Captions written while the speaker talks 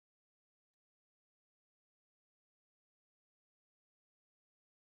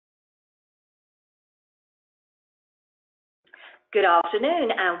Good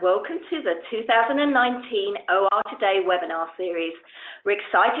afternoon and welcome to the 2019 OR Today webinar series. We're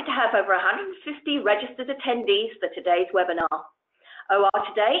excited to have over 150 registered attendees for today's webinar. OR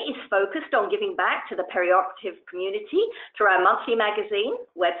Today is focused on giving back to the perioperative community through our monthly magazine,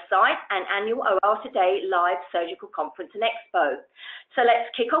 website and annual OR Today live surgical conference and expo. So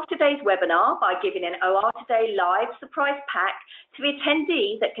let's kick off today's webinar by giving an OR Today live surprise pack to the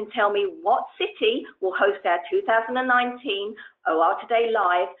attendee that can tell me what city will host our 2019 OR Today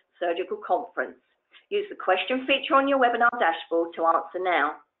live surgical conference. Use the question feature on your webinar dashboard to answer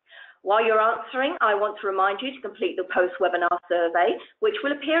now. While you're answering, I want to remind you to complete the post-webinar survey, which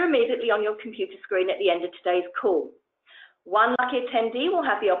will appear immediately on your computer screen at the end of today's call. One lucky attendee will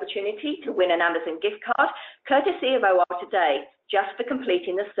have the opportunity to win an Amazon gift card, courtesy of OR Today, just for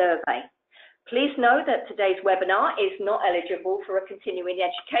completing the survey. Please know that today's webinar is not eligible for a continuing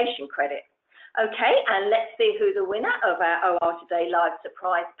education credit. Okay, and let's see who the winner of our OR Today live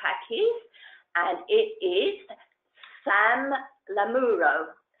surprise pack is. And it is Sam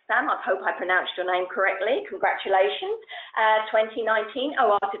Lamuro. Sam, I hope I pronounced your name correctly. Congratulations. 2019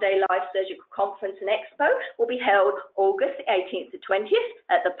 OR Today Live Surgical Conference and Expo will be held August 18th to 20th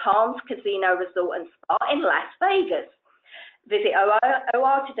at the Palms Casino Resort and Spa in Las Vegas. Visit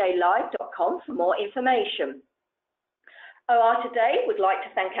ortodaylive.com for more information. OR Today would like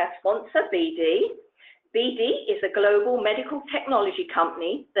to thank our sponsor, BD. BD is a global medical technology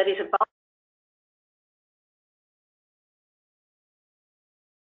company that is advancing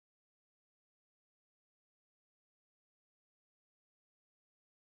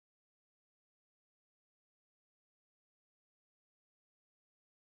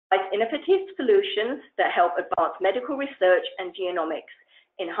innovative solutions that help advance medical research and genomics,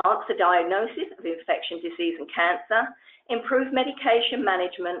 enhance the diagnosis of infection, disease, and cancer, improve medication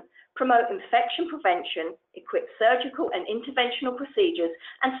management, promote infection prevention, equip surgical and interventional procedures,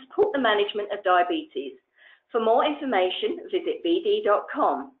 and support the management of diabetes. For more information, visit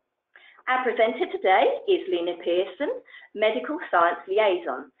bd.com. Our presenter today is Lena Pearson, Medical Science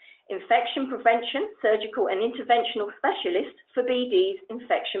Liaison, Infection Prevention, Surgical and Interventional Specialist for BD's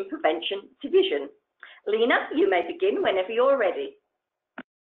Infection Prevention Division. Lena, you may begin whenever you're ready.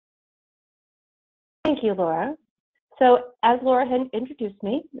 Thank you, Laura. So as Laura had introduced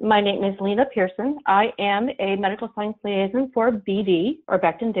me, my name is Lena Pearson. I am a Medical Science Liaison for BD, or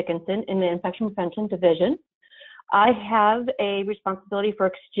Becton Dickinson, in the Infection Prevention Division. I have a responsibility for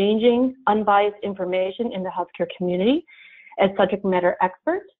exchanging unbiased information in the healthcare community as subject matter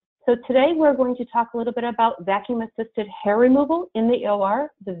expert. So today we're going to talk a little bit about vacuum-assisted hair removal in the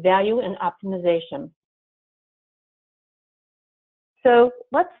OR, the value and optimization. So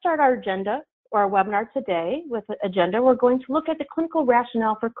let's start our agenda or our webinar today with an agenda. We're going to look at the clinical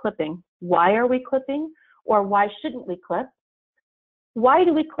rationale for clipping. Why are we clipping, or why shouldn't we clip? Why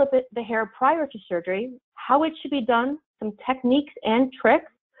do we clip the hair prior to surgery? How it should be done, some techniques and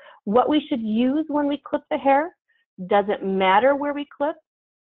tricks, what we should use when we clip the hair. Does it matter where we clip?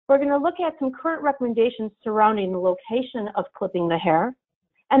 We're going to look at some current recommendations surrounding the location of clipping the hair,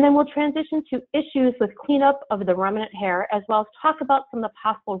 and then we'll transition to issues with cleanup of the remnant hair, as well as talk about some of the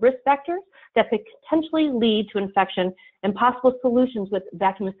possible risk factors that could potentially lead to infection and possible solutions with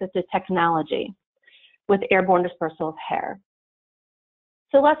vacuum-assisted technology with airborne dispersal of hair.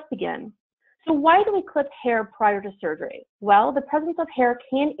 So let's begin. So why do we clip hair prior to surgery? Well, the presence of hair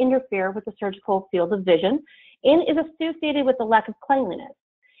can interfere with the surgical field of vision and is associated with the lack of cleanliness.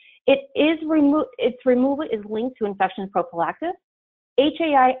 Its removal is linked to infection prophylaxis.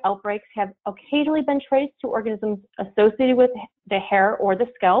 HAI outbreaks have occasionally been traced to organisms associated with the hair or the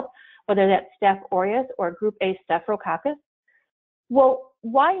scalp, whether that's Staph aureus or group A Staphylococcus. Well,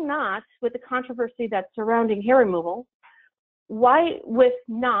 why not, with the controversy that's surrounding hair removal, why would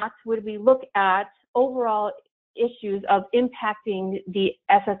we look at overall issues of impacting the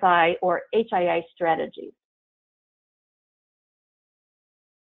SSI or HAI strategies?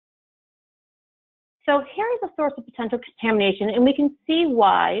 So hair is a source of potential contamination, and we can see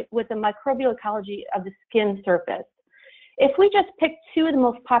why with the microbial ecology of the skin surface. If we just pick two of the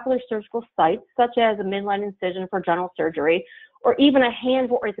most popular surgical sites, such as a midline incision for general surgery, or even a hand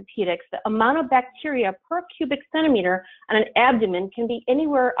for orthopedics, the amount of bacteria per cubic centimeter on an abdomen can be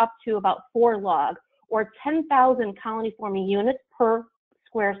anywhere up to about 4 log, or 10,000 colony-forming units per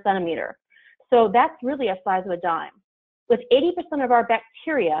square centimeter. So that's really a size of a dime. With 80% of our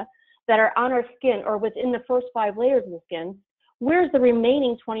bacteria that are on our skin or within the first 5 layers of the skin, where's the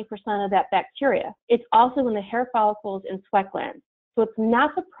remaining 20% of that bacteria? It's also in the hair follicles and sweat glands. So it's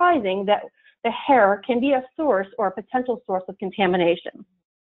not surprising that the hair can be a source or a potential source of contamination.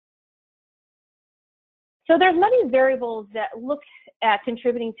 So there's many variables that look at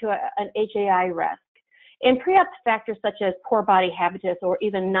contributing to an HAI risk. And pre-op factors such as poor body habitus or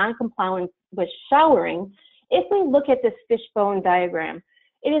even non-compliance with showering, if we look at this fishbone diagram,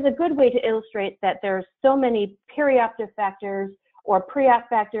 it is a good way to illustrate that there's so many perioperative factors or pre-op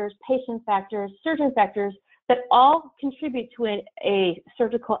factors, patient factors, surgeon factors that all contribute to a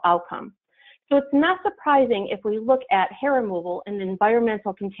surgical outcome. So it's not surprising if we look at hair removal and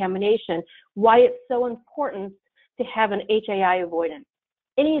environmental contamination, why it's so important to have an HAI avoidance.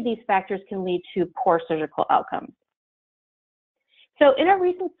 Any of these factors can lead to poor surgical outcomes. So in a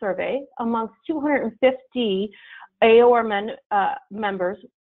recent survey amongst 250 AOR members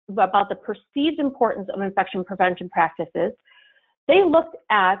about the perceived importance of infection prevention practices, they looked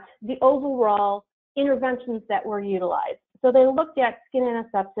at the overall interventions that were utilized. So they looked at skin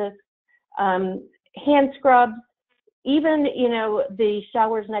antisepsis, hand scrubs, even, the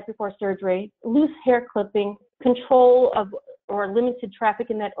showers night before surgery, loose hair clipping, control of or limited traffic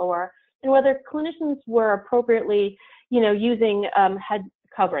in that OR, and whether clinicians were appropriately, using head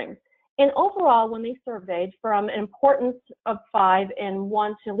coverings. And overall, when they surveyed from an importance of 5 and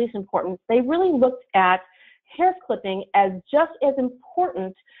 1 to least importance, they really looked at hair clipping as just as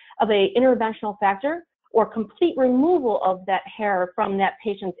important of an interventional factor or complete removal of that hair from that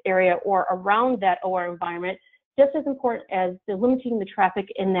patient's area or around that OR environment, just as important as limiting the traffic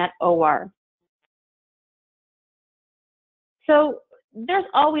in that OR. So there's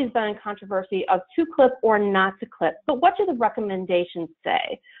always been a controversy of to clip or not to clip, but what do the recommendations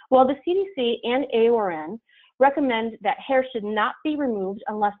say? Well, the CDC and AORN recommend that hair should not be removed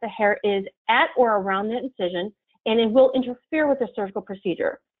unless the hair is at or around the incision and it will interfere with the surgical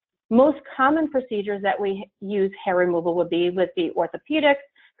procedure. Most common procedures that we use hair removal would be with the orthopedics,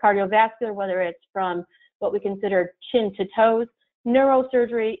 cardiovascular, whether it's from what we consider chin to toes,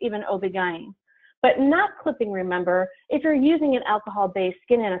 neurosurgery, even OB-GYN. But not clipping, remember, if you're using an alcohol-based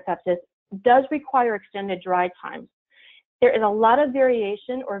skin antisepsis, does require extended dry times. There is a lot of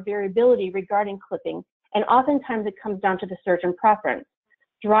variation or variability regarding clipping, and oftentimes it comes down to the surgeon preference.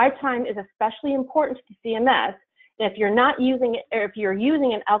 Dry time is especially important to CMS, and if you're not using it, or if you're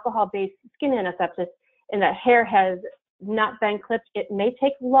using an alcohol-based skin antisepsis and the hair has not been clipped, it may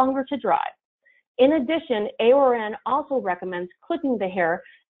take longer to dry. In addition, AORN also recommends clipping the hair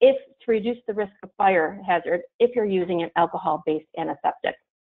to reduce the risk of fire hazard if you're using an alcohol-based antiseptic.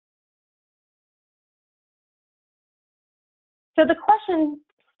 So the question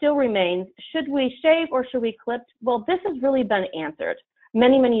still remains, should we shave or should we clip? Well, this has really been answered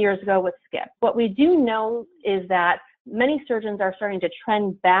many, many years ago with skip. What we do know is that many surgeons are starting to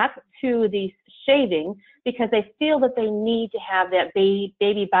trend back to the shaving because they feel that they need to have that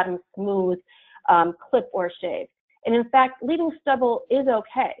baby bottom smooth clip or shave. And in fact, leaving stubble is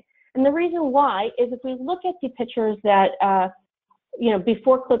okay. And the reason why is if we look at the pictures that,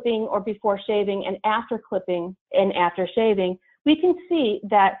 before clipping or before shaving and after clipping and after shaving, we can see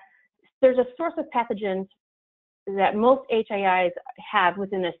that there's a source of pathogens that most HAIs have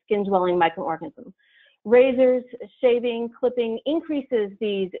within a skin-dwelling microorganism. Razors, shaving, clipping increases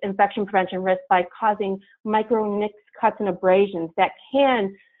these infection prevention risks by causing micro nicks, cuts, and abrasions that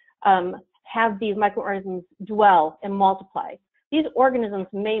can have these microorganisms dwell and multiply. These organisms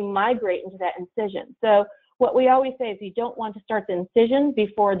may migrate into that incision. So what we always say is you don't want to start the incision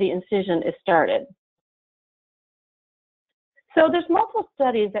before the incision is started. So there's multiple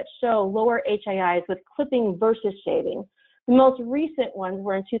studies that show lower HAIs with clipping versus shaving. The most recent ones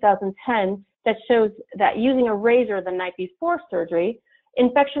were in 2010 that shows that using a razor the night before surgery,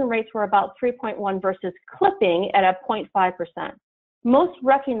 infection rates were about 3.1 versus clipping at a 0.5%. Most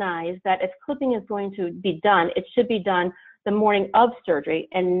recognize that if clipping is going to be done, it should be done the morning of surgery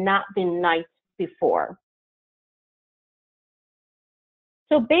and not the night before.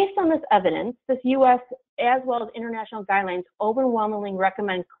 So based on this evidence, this U.S. as well as international guidelines overwhelmingly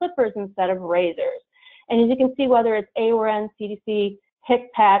recommend clippers instead of razors. And as you can see, whether it's AORN, CDC,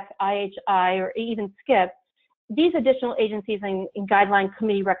 HICPAC, IHI, or even SCIP, these additional agencies and guideline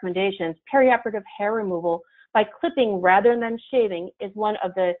committee recommendations, perioperative hair removal by clipping rather than shaving is one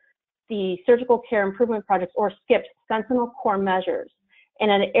of the Surgical Care Improvement Project's, or SCIP's, sentinel core measures. In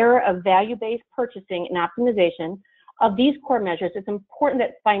an era of value-based purchasing and optimization of these core measures, it's important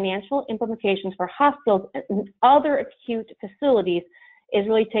that financial implications for hospitals and other acute facilities is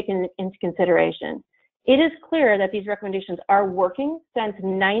really taken into consideration. It is clear that these recommendations are working since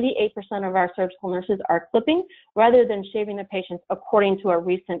 98% of our surgical nurses are clipping rather than shaving the patients, according to a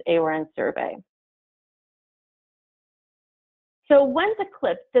recent AORN survey. So when to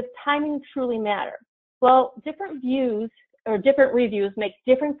clip, does timing truly matter? Well, different views or different reviews make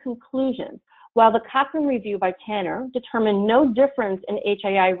different conclusions. while the Cochrane review by Tanner determined no difference in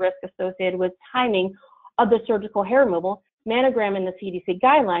HAI risk associated with timing of the surgical hair removal, Manogram in the CDC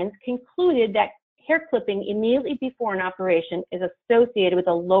guidelines concluded that hair clipping immediately before an operation is associated with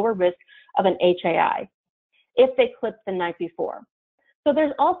a lower risk of an HAI if they clip the night before. So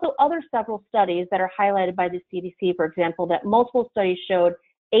there's also several studies that are highlighted by the CDC, for example, that multiple studies showed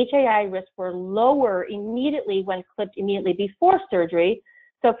HAI risks were lower immediately when clipped immediately before surgery.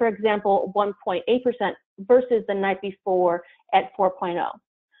 So for example, 1.8% versus the night before at 4.0.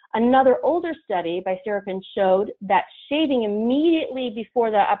 Another older study by Seraphin showed that shaving immediately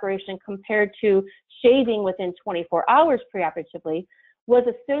before the operation compared to shaving within 24 hours preoperatively was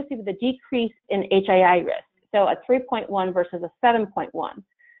associated with a decrease in HAI risk, so a 3.1 versus a 7.1.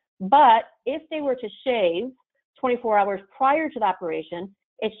 But if they were to shave 24 hours prior to the operation,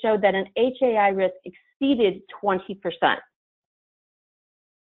 it showed that an HAI risk exceeded 20%.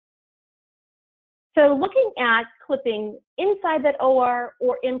 So looking at clipping inside that OR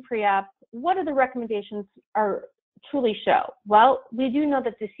or in pre-op, what are the recommendations are truly show? Well, we do know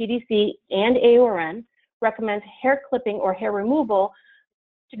that the CDC and AORN recommends hair clipping or hair removal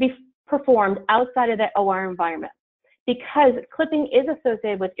to be performed outside of that OR environment because clipping is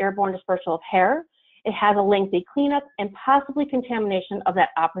associated with airborne dispersal of hair. It has a lengthy cleanup and possibly contamination of that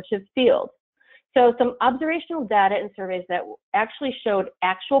operative field. So some observational data and surveys that actually showed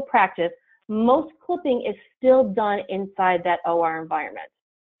actual practice, most clipping is still done inside that OR environment.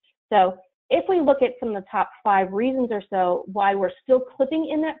 So if we look at some of the top 5 reasons or so why we're still clipping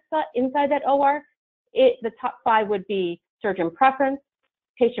in that inside that OR, the top 5 would be surgeon preference,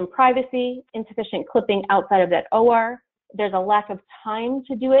 patient privacy, insufficient clipping outside of that OR. There's a lack of time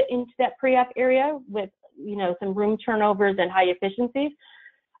to do it into that pre-op area with, some room turnovers and high efficiencies.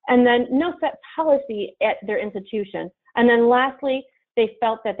 And then no set policy at their institution. And then lastly, they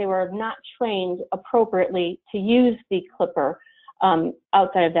felt that they were not trained appropriately to use the clipper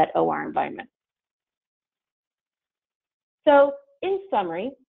outside of that OR environment. So in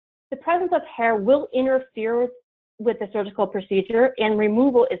summary, the presence of hair will interfere with the surgical procedure, and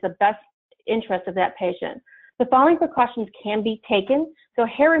removal is the best interest of that patient. The following precautions can be taken. So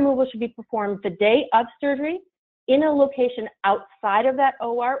hair removal should be performed the day of surgery in a location outside of that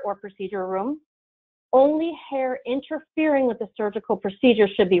OR or procedure room. Only hair interfering with the surgical procedure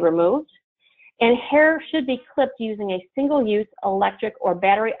should be removed, and hair should be clipped using a single-use electric or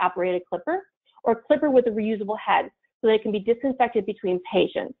battery-operated clipper or clipper with a reusable head so that it can be disinfected between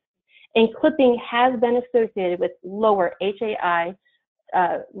patients. And clipping has been associated with lower HAI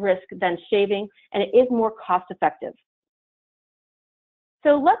risk than shaving, and it is more cost-effective.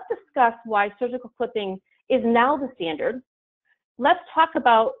 So let's discuss why surgical clipping is now the standard. Let's talk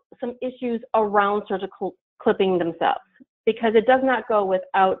about some issues around surgical clipping themselves, because it does not go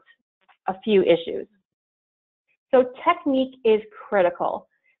without a few issues. So technique is critical.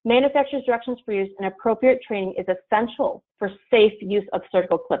 Manufacturer's directions for use and appropriate training is essential for safe use of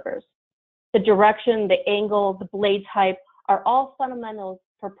surgical clippers. The direction, the angle, the blade type are all fundamentals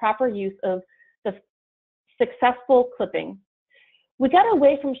for proper use of the successful clipping. We got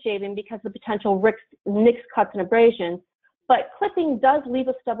away from shaving because of the potential nicks, cuts, and abrasions, but clipping does leave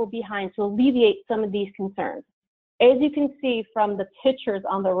a stubble behind to alleviate some of these concerns. As you can see from the pictures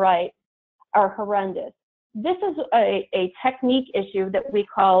on the right are horrendous. This is a technique issue that we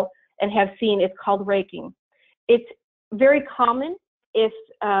call and have seen, it's called raking. It's very common if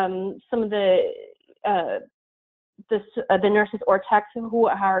some of the nurses or techs who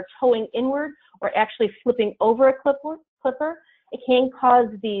are toeing inward or actually flipping over a clipper, it can cause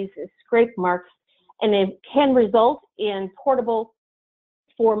these scrape marks, and it can result in portable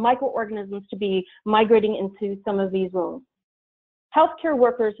for microorganisms to be migrating into some of these wounds. Healthcare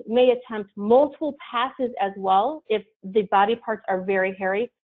workers may attempt multiple passes as well if the body parts are very hairy,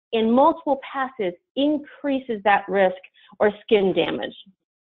 and multiple passes increases that risk or skin damage.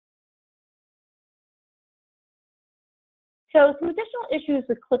 So some additional issues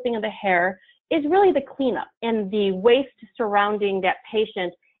with clipping of the hair is really the cleanup and the waste surrounding that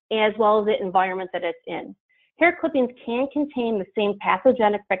patient as well as the environment that it's in. Hair clippings can contain the same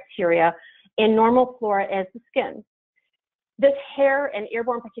pathogenic bacteria and normal flora as the skin. This hair and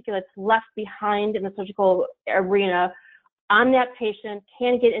airborne particulates left behind in the surgical arena on that patient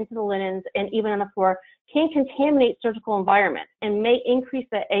can get into the linens and even on the floor, can contaminate surgical environment and may increase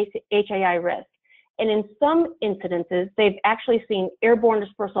the HAI risk. And in some incidences, they've actually seen airborne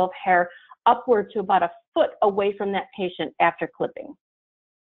dispersal of hair upward to about a foot away from that patient after clipping.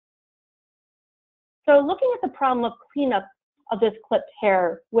 So looking at the problem of cleanup of this clipped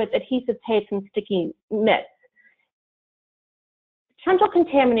hair with adhesive tapes and sticky mitts, Potential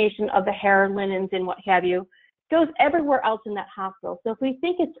contamination of the hair, linens, and what have you goes everywhere else in that hospital. So if we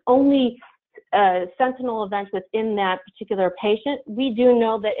think it's only sentinel events within that particular patient, we do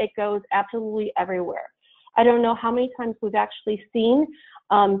know that it goes absolutely everywhere. I don't know how many times we've actually seen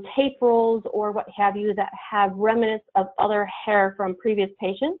tape rolls or what have you that have remnants of other hair from previous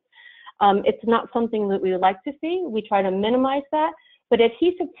patients. It's not something that we would like to see. We try to minimize that, but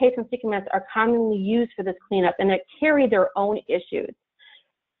adhesive tapes and sticky mats are commonly used for this cleanup, and they carry their own issues.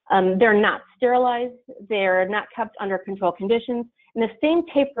 They're not sterilized, they're not kept under controlled conditions, and the same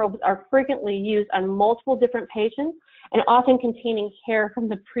tape rolls are frequently used on multiple different patients and often containing hair from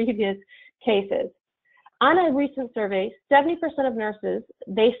the previous cases. On a recent survey, 70% of nurses,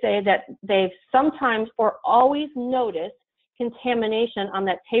 they say that they've sometimes or always noticed contamination on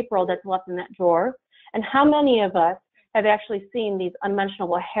that tape roll that's left in that drawer. And how many of us have actually seen these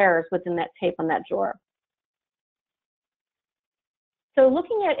unmentionable hairs within that tape on that drawer? So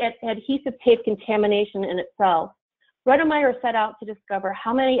looking at adhesive tape contamination in itself, Redemeyer set out to discover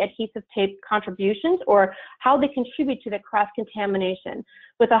how many adhesive tape contributions or how they contribute to the cross-contamination,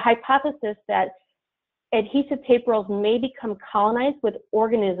 with a hypothesis that adhesive tape rolls may become colonized with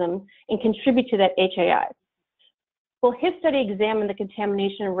organisms and contribute to that HAI. Well, his study examined the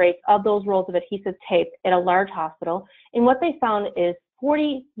contamination rates of those rolls of adhesive tape at a large hospital, and what they found is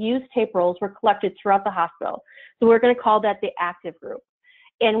 40 used tape rolls were collected throughout the hospital. So we're going to call that the active group.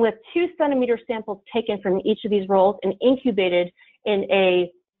 And with 2 centimeter samples taken from each of these rolls and incubated in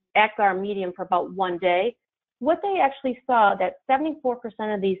a agar medium for about 1 day, what they actually saw that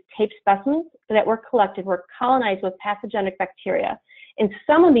 74% of these tape specimens that were collected were colonized with pathogenic bacteria, and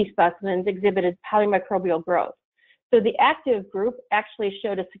some of these specimens exhibited polymicrobial growth. So the active group actually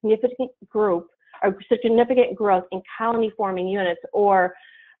showed a significant growth in colony-forming units, or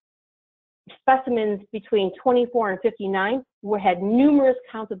specimens between 24 and 59 had numerous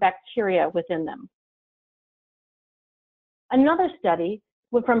counts of bacteria within them. Another study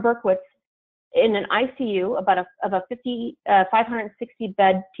from Berkowitz in an ICU of a 560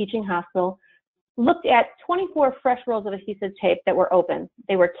 bed teaching hospital looked at 24 fresh rolls of adhesive tape that were open.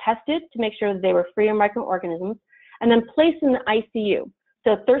 They were tested to make sure that they were free of microorganisms and then placed in the ICU.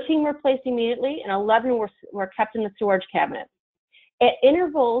 So 13 were placed immediately and 11 were kept in the storage cabinet. At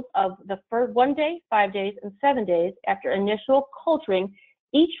intervals of the first 1 day, 5 days, and 7 days after initial culturing,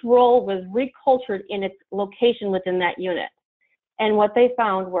 each roll was recultured in its location within that unit. And what they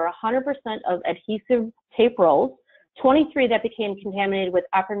found were 100% of adhesive tape rolls, 23 that became contaminated with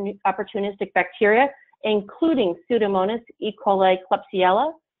opportunistic bacteria, including Pseudomonas, E. coli,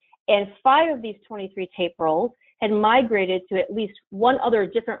 Klebsiella, and 5 of these 23 tape rolls had migrated to at least one other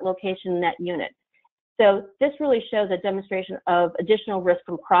different location in that unit. So this really shows a demonstration of additional risk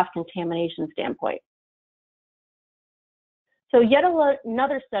from cross-contamination standpoint. So yet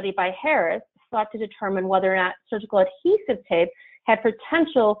another study by Harris sought to determine whether or not surgical adhesive tape had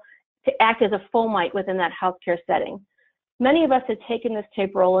potential to act as a fomite within that healthcare setting. Many of us had taken this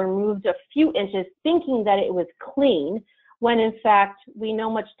tape roll and removed a few inches thinking that it was clean, when in fact we know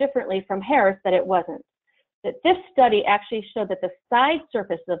much differently from Harris that it wasn't. That this study actually showed that the side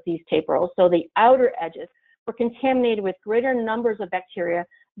surface of these tape rolls, so the outer edges, were contaminated with greater numbers of bacteria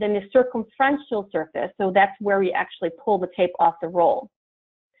than the circumferential surface, so that's where we actually pull the tape off the roll.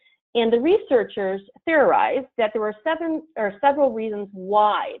 And the researchers theorized that there were several reasons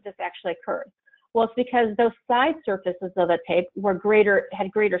why this actually occurred. Well, it's because those side surfaces of the tape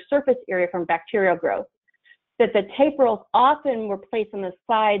had greater surface area from bacterial growth. That the tape rolls often were placed on the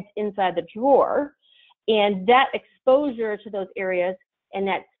sides inside the drawer, and that exposure to those areas and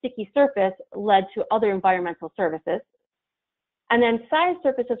that sticky surface led to other environmental services. And then side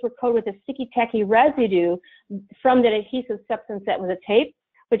surfaces were coated with a sticky tacky residue from that adhesive substance that was a tape,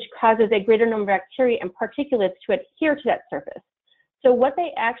 which causes a greater number of bacteria and particulates to adhere to that surface. So what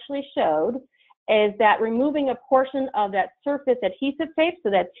they actually showed is that removing a portion of that surface adhesive tape, so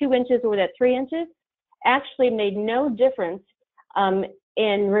that 2 inches or that 3 inches, actually made no difference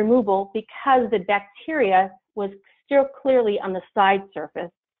in removal because the bacteria was still clearly on the side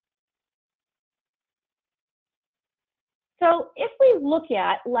surface. So if we look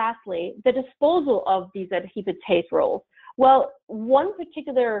at, lastly, the disposal of these adhesive tape rolls, well, one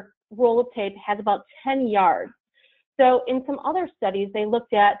particular roll of tape has about 10 yards. So in some other studies, they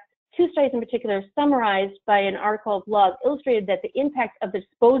looked at 2 studies in particular summarized by an article of Love, illustrated that the impact of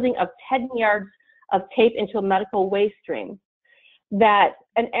disposing of 10 yards of tape into a medical waste stream, that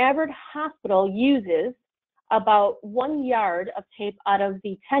an average hospital uses about 1 yard of tape out of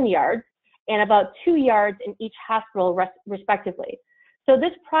the 10 yards and about 2 yards in each hospital respectively. So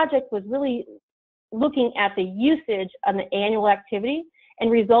this project was really looking at the usage on the annual activity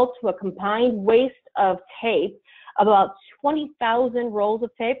and results to a combined waste of tape of about 20,000 rolls of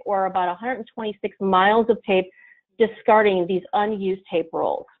tape, or about 126 miles of tape, discarding these unused tape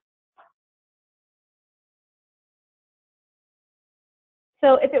rolls.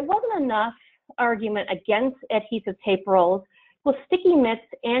 So if it wasn't enough argument against adhesive tape rolls, well, sticky mitts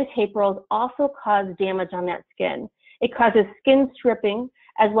and tape rolls also cause damage on that skin. It causes skin stripping,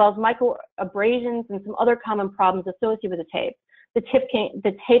 as well as micro abrasions and some other common problems associated with the tape. The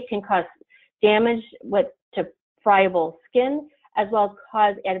tape can cause damage to friable skin, as well as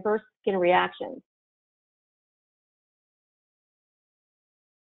cause adverse skin reactions.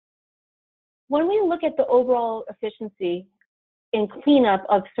 When we look at the overall efficiency in cleanup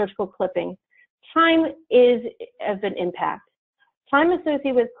of surgical clipping, time is of an impact. Time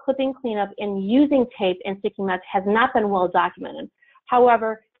associated with clipping cleanup and using tape and sticky mats has not been well documented.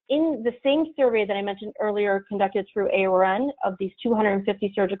 However, in the same survey that I mentioned earlier, conducted through AORN of these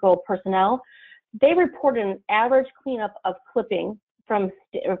 250 surgical personnel, they reported an average cleanup of clipping from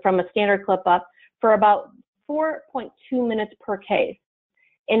a standard clip up for about 4.2 minutes per case.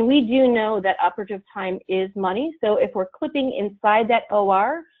 And we do know that operative time is money. So if we're clipping inside that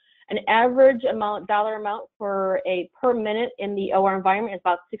OR, an average dollar amount for per minute in the OR environment is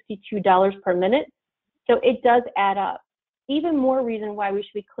about $62 per minute. So it does add up. Even more reason why we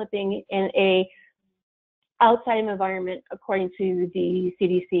should be clipping in a outside environment according to the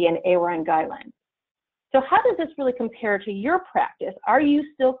CDC and AORN guidelines. So how does this really compare to your practice? Are you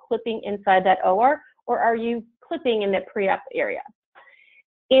still clipping inside that OR, or are you clipping in that pre-op area?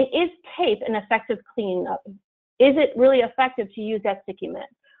 And is tape an effective cleanup? Is it really effective to use that sticky mitt?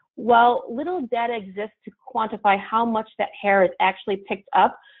 Well, little data exists to quantify how much that hair is actually picked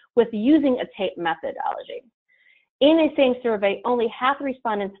up with using a tape methodology. In a same survey, only half the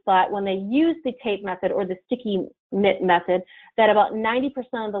respondents thought when they used the tape method or the sticky mitt method that about 90%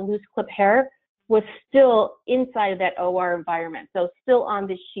 of the loose clip hair was still inside of that OR environment, so still on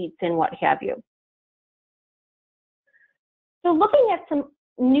the sheets and what have you. So looking at some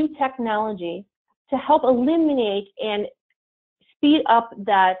new technology to help eliminate and speed up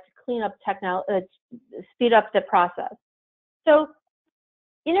that cleanup speed up the process. So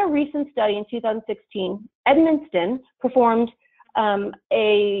in a recent study in 2016, Edmundston performed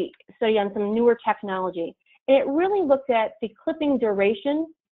a study on some newer technology. And it really looked at the clipping duration,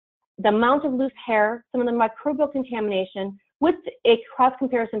 the amount of loose hair, some of the microbial contamination, with a cross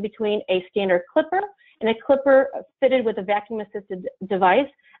comparison between a standard clipper and a clipper fitted with a vacuum-assisted device.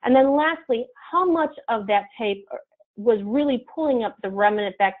 And then lastly, how much of that tape was really pulling up the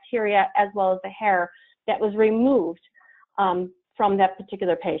remnant bacteria as well as the hair that was removed from that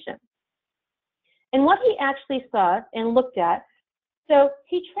particular patient. And what he actually saw and looked at, so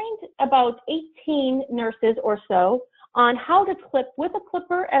he trained about 18 nurses or so on how to clip with a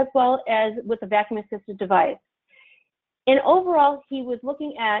clipper as well as with a vacuum-assisted device. And overall, he was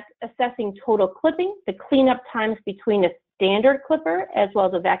looking at assessing total clipping, the cleanup times between a standard clipper as well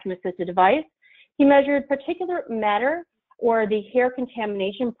as a vacuum-assisted device. He measured particulate matter or the hair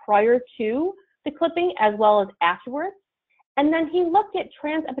contamination prior to the clipping as well as afterwards. And then he looked at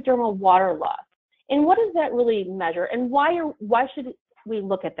transepidermal water loss. And what does that really measure? And why should we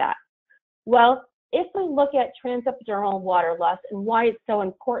look at that? Well, if we look at transepidermal water loss and why it's so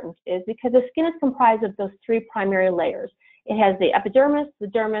important is because the skin is comprised of those three primary layers. It has the epidermis, the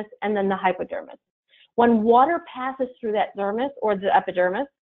dermis, and then the hypodermis. When water passes through that dermis or the epidermis,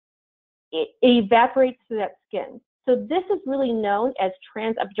 it evaporates through that skin. So this is really known as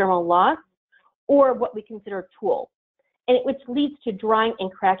transepidermal loss, or what we consider tool, which leads to drying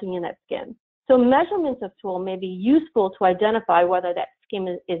and cracking in that skin. So measurements of tool may be useful to identify whether that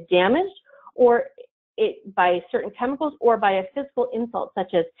skin is damaged or by certain chemicals or by a physical insult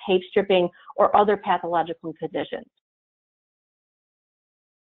such as tape stripping or other pathological conditions.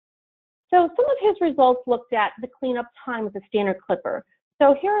 So some of his results looked at the cleanup time with a standard clipper.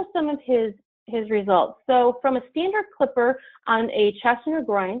 So here are some of his results. So from a standard clipper on a chest and a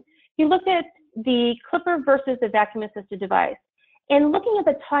groin, he looked at the clipper versus the vacuum-assisted device and looking at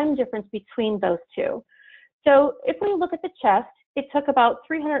the time difference between those two. So if we look at the chest, it took about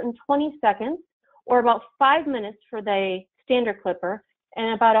 320 seconds or about 5 minutes for the standard clipper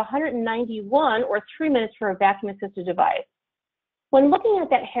and about 191 or 3 minutes for a vacuum-assisted device. When looking at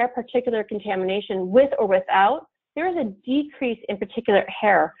that hair particulate contamination with or without, there is a decrease in particulate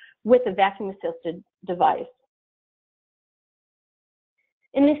hair with the vacuum-assisted device.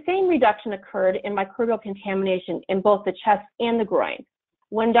 And the same reduction occurred in microbial contamination in both the chest and the groin.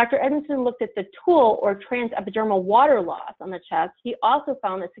 When Dr. Edmondson looked at the tool or transepidermal water loss on the chest, he also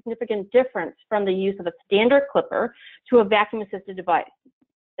found a significant difference from the use of a standard clipper to a vacuum-assisted device.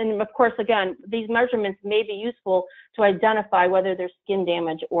 And of course, again, these measurements may be useful to identify whether there's skin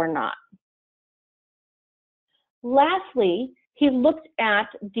damage or not. Lastly, he looked at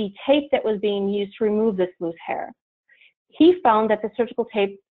the tape that was being used to remove this loose hair. He found that the surgical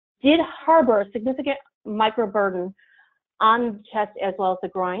tape did harbor a significant microburden on the chest as well as the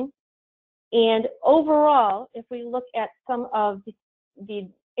groin. And overall, if we look at some of the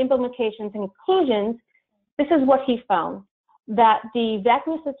implications and conclusions, this is what he found, that the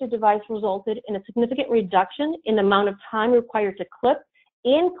vacuum-assisted device resulted in a significant reduction in the amount of time required to clip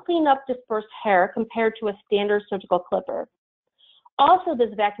and clean up dispersed hair compared to a standard surgical clipper. Also, this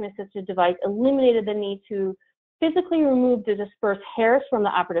vacuum-assisted device eliminated the need to physically remove the dispersed hairs from the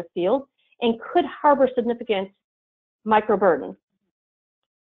operative field and could harbor significant microburden.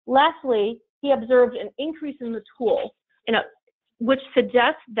 Lastly, he observed an increase in the tool, which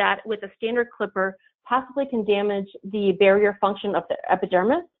suggests that with a standard clipper possibly can damage the barrier function of the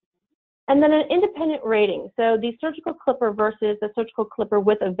epidermis. And then an independent rating. So the surgical clipper versus the surgical clipper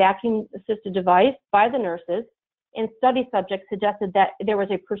with a vacuum-assisted device by the nurses and study subjects suggested that there was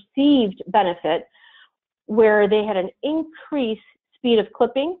a perceived benefit where they had an increased speed of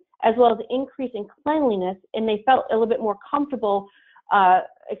clipping as well as an increase in cleanliness, and they felt a little bit more comfortable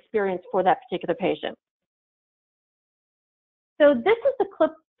experience for that particular patient. So this is the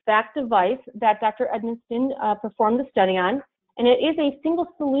ClipVac device that Dr. Edmondson performed the study on, and it is a single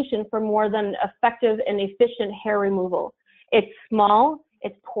solution for more than effective and efficient hair removal. It's small,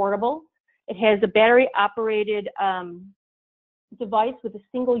 it's portable, it has a battery-operated device with a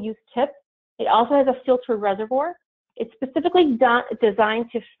single-use tip. It also has a filter reservoir. It's specifically designed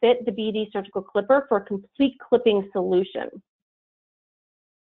to fit the BD surgical clipper for a complete clipping solution.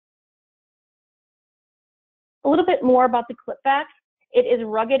 A little bit more about the ClipVac. It is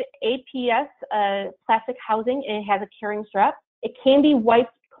rugged APS plastic housing, and it has a carrying strap. It can be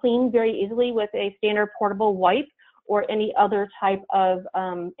wiped clean very easily with a standard portable wipe or any other type of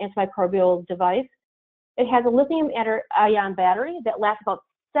antimicrobial device. It has a lithium-ion battery that lasts about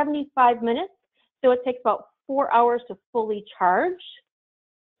 75 minutes, so it takes about 4 hours to fully charge.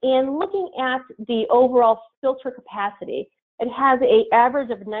 And looking at the overall filter capacity, it has an average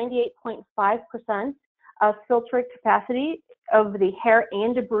of 98.5% of filter capacity of the hair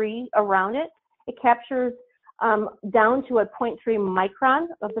and debris around it. It captures down to a 0.3 micron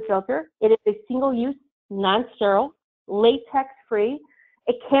of the filter. It is a single-use, non-sterile, latex-free.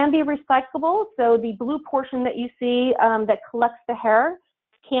 It can be recyclable, so the blue portion that you see that collects the hair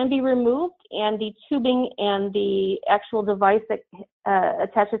can be removed, and the tubing and the actual device that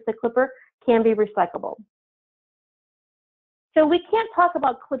attaches the clipper can be recyclable. So we can't talk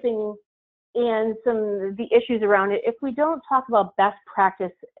about clipping and some of the issues around it if we don't talk about best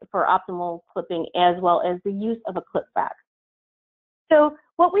practice for optimal clipping as well as the use of a ClipVac. So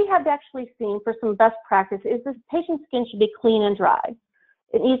what we have actually seen for some best practice is this patient's skin should be clean and dry.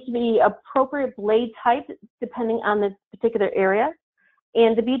 It needs to be appropriate blade type depending on the particular area.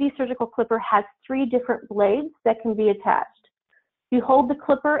 And the BD surgical clipper has 3 different blades that can be attached. You hold the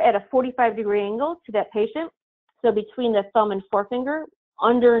clipper at a 45-degree angle to that patient, so between the thumb and forefinger,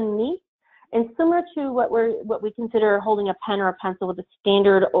 underneath, and similar to what we consider holding a pen or a pencil with a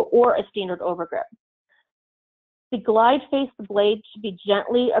standard or a standard overgrip. The glide face, the blade should be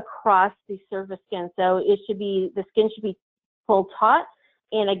gently across the surface skin, so the skin should be pulled taut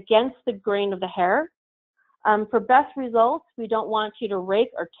and against the grain of the hair. For best results, we don't want you to rake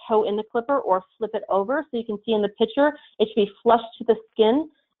or toe in the clipper or flip it over. So you can see in the picture, it should be flush to the skin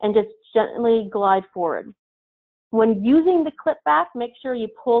and just gently glide forward. When using the ClipVac, make sure you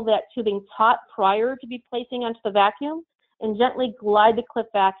pull that tubing taut prior to be placing onto the vacuum and gently glide the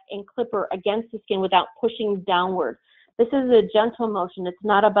ClipVac and clipper against the skin without pushing downward. This is a gentle motion. It's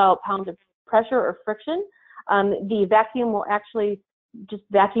not about pounds of pressure or friction. The vacuum will actually just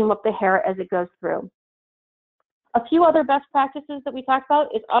vacuum up the hair as it goes through. A few other best practices that we talk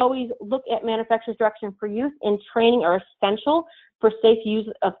about is always look at manufacturer's direction for use, and training are essential for safe use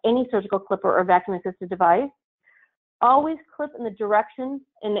of any surgical clipper or vacuum-assisted device. Always clip in the direction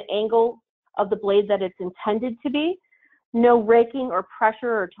and the angle of the blade that it's intended to be. No raking or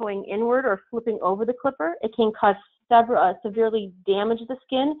pressure or towing inward or flipping over the clipper. It can cause severely damage the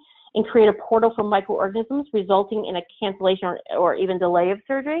skin and create a portal for microorganisms, resulting in a cancellation or even delay of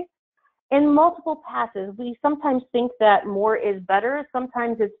surgery. In multiple passes, we sometimes think that more is better,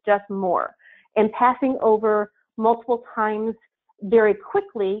 sometimes it's just more. And passing over multiple times very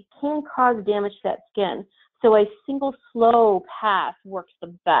quickly can cause damage to that skin. So a single slow pass works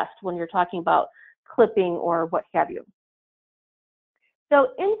the best when you're talking about clipping or what have you. So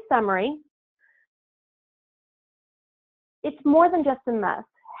in summary, it's more than just a mess.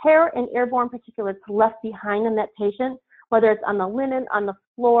 Hair and airborne particulates left behind in that patient, whether it's on the linen, on the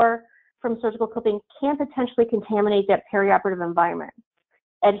floor, from surgical clipping, can potentially contaminate that perioperative environment.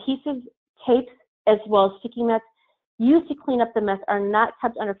 Adhesive tapes, as well as sticky mats, used to clean up the mess are not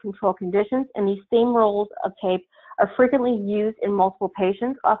kept under controlled conditions, and these same rolls of tape are frequently used in multiple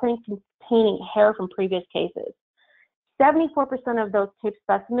patients, often containing hair from previous cases. 74% of those tape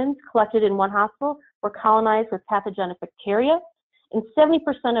specimens collected in one hospital were colonized with pathogenic bacteria, and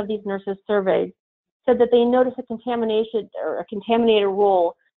 70% of these nurses surveyed said that they noticed a contamination or a contaminated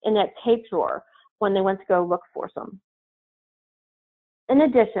roll in that tape drawer when they went to go look for some. In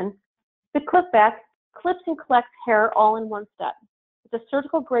addition, the ClipVac clips and collects hair all in one step. The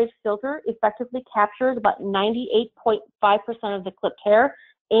surgical grade filter effectively captures about 98.5% of the clipped hair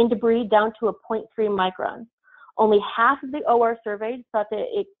and debris down to a 0.3 micron. Only half of the OR surveyed thought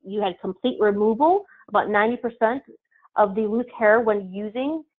that you had complete removal, about 90% of the loose hair when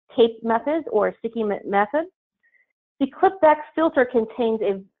using tape methods or sticky method. The ClipVac filter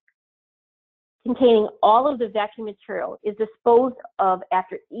containing all of the vacuum material is disposed of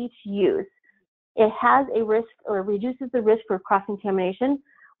after each use. It has a risk or reduces the risk for cross-contamination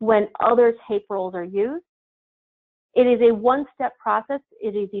when other tape rolls are used. It is a one-step process.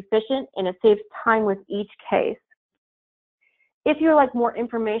 It is efficient and it saves time with each case. If you would like more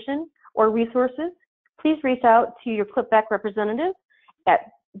information or resources, please reach out to your ClipVac representative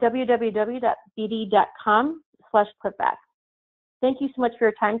at www.bd.com/ClipVac. Thank you so much for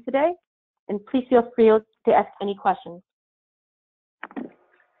your time today, and please feel free to ask any questions.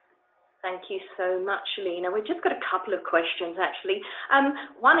 Thank you so much, Lena. We've just got a couple of questions, actually.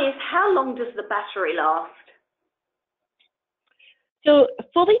 One is, how long does the battery last? So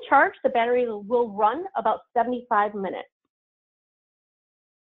fully charged, the battery will run about 75 minutes.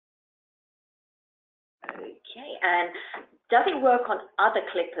 Okay, and does it work on other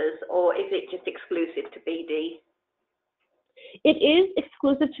clippers, or is it just exclusive to BD? It is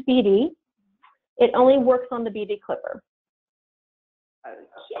exclusive to BD. It only works on the BD clipper.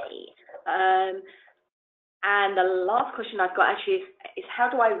 Okay. And the last question I've got actually is how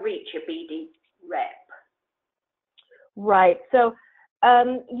do I reach a BD rep? Right. So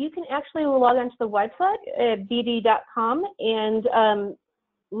you can actually log onto the website at bd.com and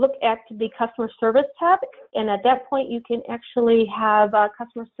look at the customer service tab. And at that point, you can actually have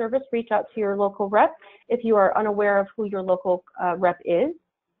customer service reach out to your local rep if you are unaware of who your local rep is.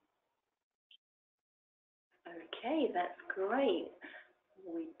 Okay, that's great.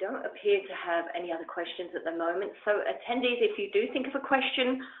 We don't appear to have any other questions at the moment. So attendees, if you do think of a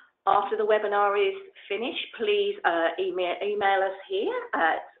question after the webinar is finished, please email us here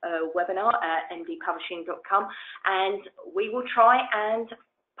at webinar@ndpublishing.com, and we will try and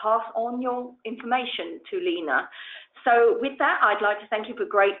pass on your information to Lena. So with that, I'd like to thank you for a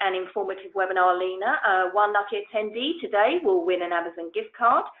great and informative webinar, Lena. One lucky attendee today will win an Amazon gift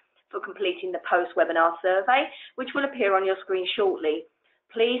card for completing the post-webinar survey, which will appear on your screen shortly.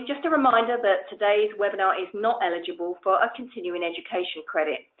 Please, just a reminder that today's webinar is not eligible for a continuing education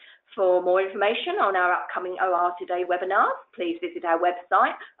credit. For more information on our upcoming OR Today webinars, please visit our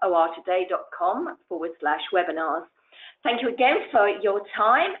website, ortoday.com/webinars. Thank you again for your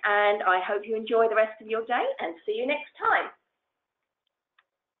time, and I hope you enjoy the rest of your day, and see you next time.